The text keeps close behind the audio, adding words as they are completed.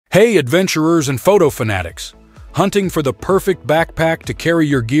Hey adventurers and photo fanatics! Hunting for the perfect backpack to carry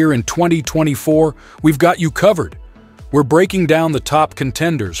your gear in 2024? We've got you covered. We're breaking down the top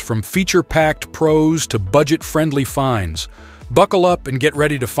contenders from feature-packed pros to budget-friendly finds. Buckle up and get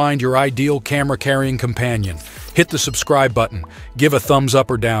ready to find your ideal camera-carrying companion. Hit the subscribe button, give a thumbs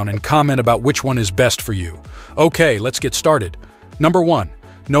up or down, and comment about which one is best for you. Okay, let's get started. Number 1.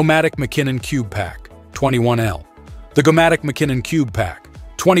 Nomatic McKinnon Cube Pack, 21L. The Gomatic McKinnon Cube Pack,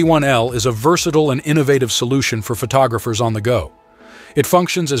 21L is a versatile and innovative solution for photographers on the go. It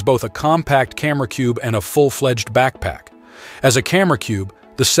functions as both a compact camera cube and a full-fledged backpack. As a camera cube,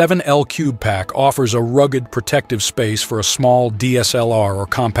 the 7L Cube Pack offers a rugged, protective space for a small DSLR or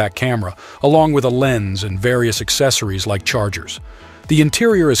compact camera, along with a lens and various accessories like chargers. The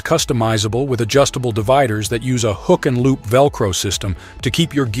interior is customizable with adjustable dividers that use a hook-and-loop Velcro system to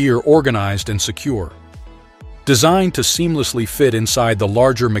keep your gear organized and secure. Designed to seamlessly fit inside the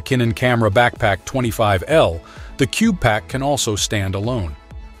larger McKinnon Camera Backpack 25L, the Cube Pack can also stand alone.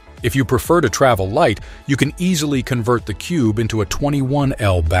 If you prefer to travel light, you can easily convert the Cube into a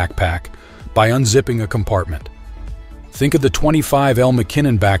 21L backpack by unzipping a compartment. Think of the 25L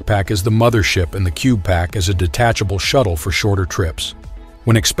McKinnon backpack as the mothership and the Cube Pack as a detachable shuttle for shorter trips.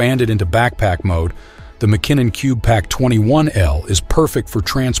 When expanded into backpack mode, the McKinnon Cube Pack 21L is perfect for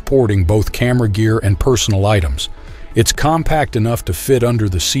transporting both camera gear and personal items. It's compact enough to fit under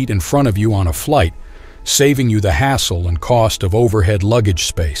the seat in front of you on a flight, saving you the hassle and cost of overhead luggage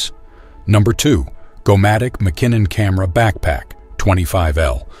space. Number 2. Gomatic McKinnon Camera Backpack,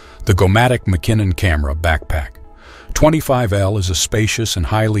 25L. The Gomatic McKinnon Camera Backpack 25L is a spacious and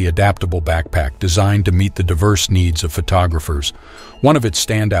highly adaptable backpack designed to meet the diverse needs of photographers. One of its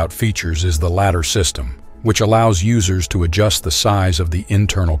standout features is the ladder system, which allows users to adjust the size of the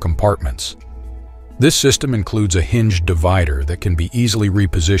internal compartments. This system includes a hinged divider that can be easily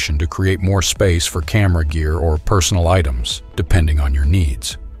repositioned to create more space for camera gear or personal items, depending on your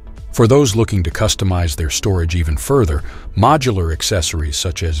needs. For those looking to customize their storage even further, modular accessories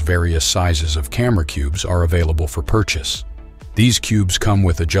such as various sizes of camera cubes are available for purchase. These cubes come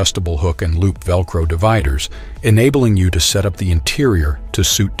with adjustable hook and loop Velcro dividers, enabling you to set up the interior to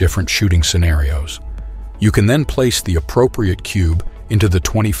suit different shooting scenarios. You can then place the appropriate cube into the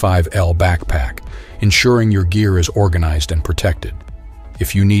 25L backpack, ensuring your gear is organized and protected.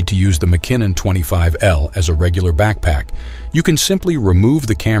 If you need to use the McKinnon 25L as a regular backpack, you can simply remove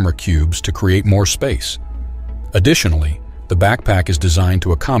the camera cubes to create more space. Additionally, the backpack is designed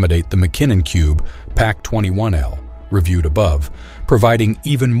to accommodate the McKinnon Cube Pack 21L, reviewed above, providing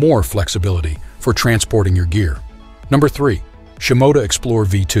even more flexibility for transporting your gear. Number 3. Shimoda Explore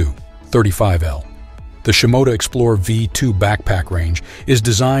V2, 35L. The Shimoda Explore V2 backpack range is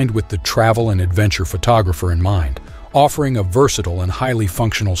designed with the travel and adventure photographer in mind, offering a versatile and highly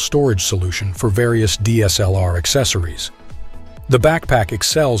functional storage solution for various DSLR accessories. The backpack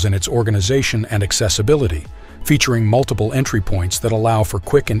excels in its organization and accessibility, featuring multiple entry points that allow for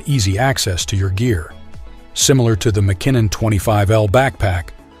quick and easy access to your gear. Similar to the McKinnon 25L backpack,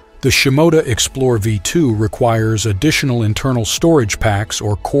 the Shimoda Explore V2 requires additional internal storage packs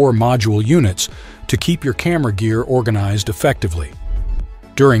or core module units to keep your camera gear organized effectively.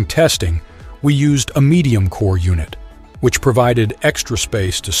 During testing, we used a medium core unit, which provided extra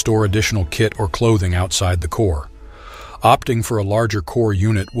space to store additional kit or clothing outside the core. Opting for a larger core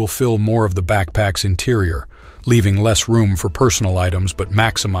unit will fill more of the backpack's interior, leaving less room for personal items but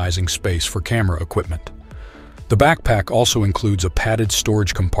maximizing space for camera equipment. The backpack also includes a padded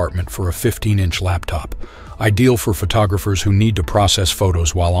storage compartment for a 15-inch laptop, ideal for photographers who need to process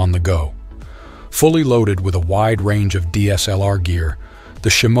photos while on the go. Fully loaded with a wide range of DSLR gear, the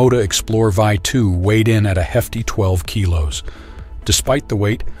Shimoda Explore V2 weighed in at a hefty 12 kilos. Despite the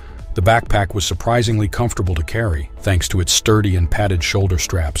weight, the backpack was surprisingly comfortable to carry, thanks to its sturdy and padded shoulder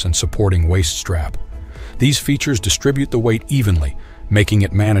straps and supporting waist strap. These features distribute the weight evenly, making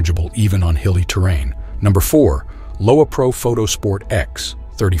it manageable even on hilly terrain. Number 4. Lowepro PhotoSport X,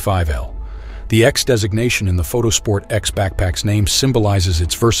 35L. The X designation in the PhotoSport X backpack's name symbolizes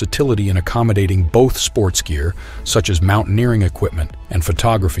its versatility in accommodating both sports gear, such as mountaineering equipment and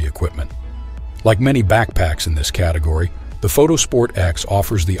photography equipment. Like many backpacks in this category, the PhotoSport X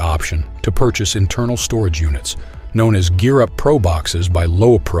offers the option to purchase internal storage units, known as Gear Up Pro boxes by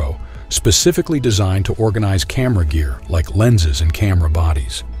Lowepro, specifically designed to organize camera gear like lenses and camera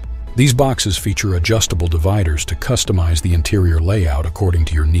bodies. These boxes feature adjustable dividers to customize the interior layout according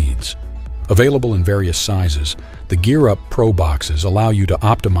to your needs. Available in various sizes, the Gear Up Pro boxes allow you to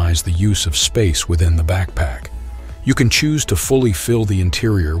optimize the use of space within the backpack. You can choose to fully fill the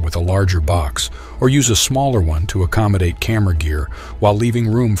interior with a larger box or use a smaller one to accommodate camera gear while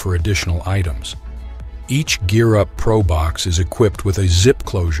leaving room for additional items. Each Gear Up Pro box is equipped with a zip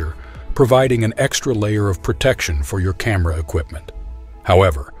closure, providing an extra layer of protection for your camera equipment.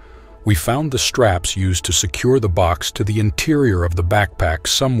 However, we found the straps used to secure the box to the interior of the backpack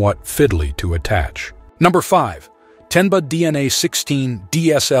somewhat fiddly to attach. Number 5. Tenba DNA16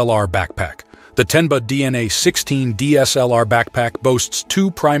 DSLR Backpack. The Tenba DNA16 DSLR backpack boasts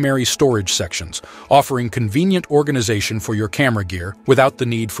 2 primary storage sections, offering convenient organization for your camera gear without the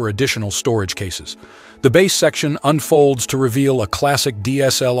need for additional storage cases. The base section unfolds to reveal a classic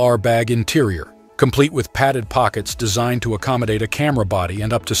DSLR bag interior, complete with padded pockets designed to accommodate a camera body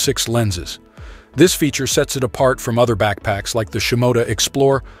and up to 6 lenses. This feature sets it apart from other backpacks like the Shimoda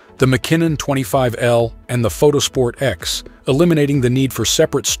Explore, the McKinnon 25L, and the PhotoSport X, eliminating the need for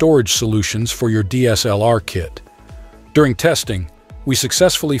separate storage solutions for your DSLR kit. During testing, we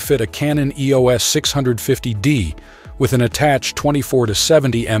successfully fit a Canon EOS 650D with an attached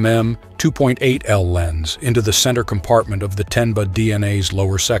 24-70mm 2.8L lens into the center compartment of the Tenba DNA's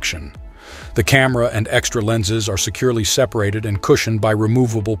lower section. The camera and extra lenses are securely separated and cushioned by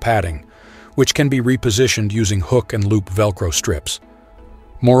removable padding, which can be repositioned using hook and loop Velcro strips.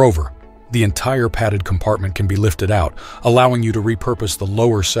 Moreover, the entire padded compartment can be lifted out, allowing you to repurpose the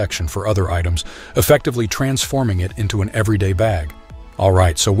lower section for other items, effectively transforming it into an everyday bag.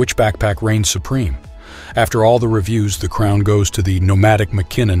 Alright, so which backpack reigns supreme? After all the reviews, the crown goes to the Nomatic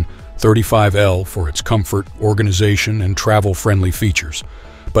McKinnon 35L for its comfort, organization, and travel-friendly features.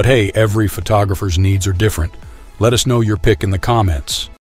 But hey, every photographer's needs are different. Let us know your pick in the comments.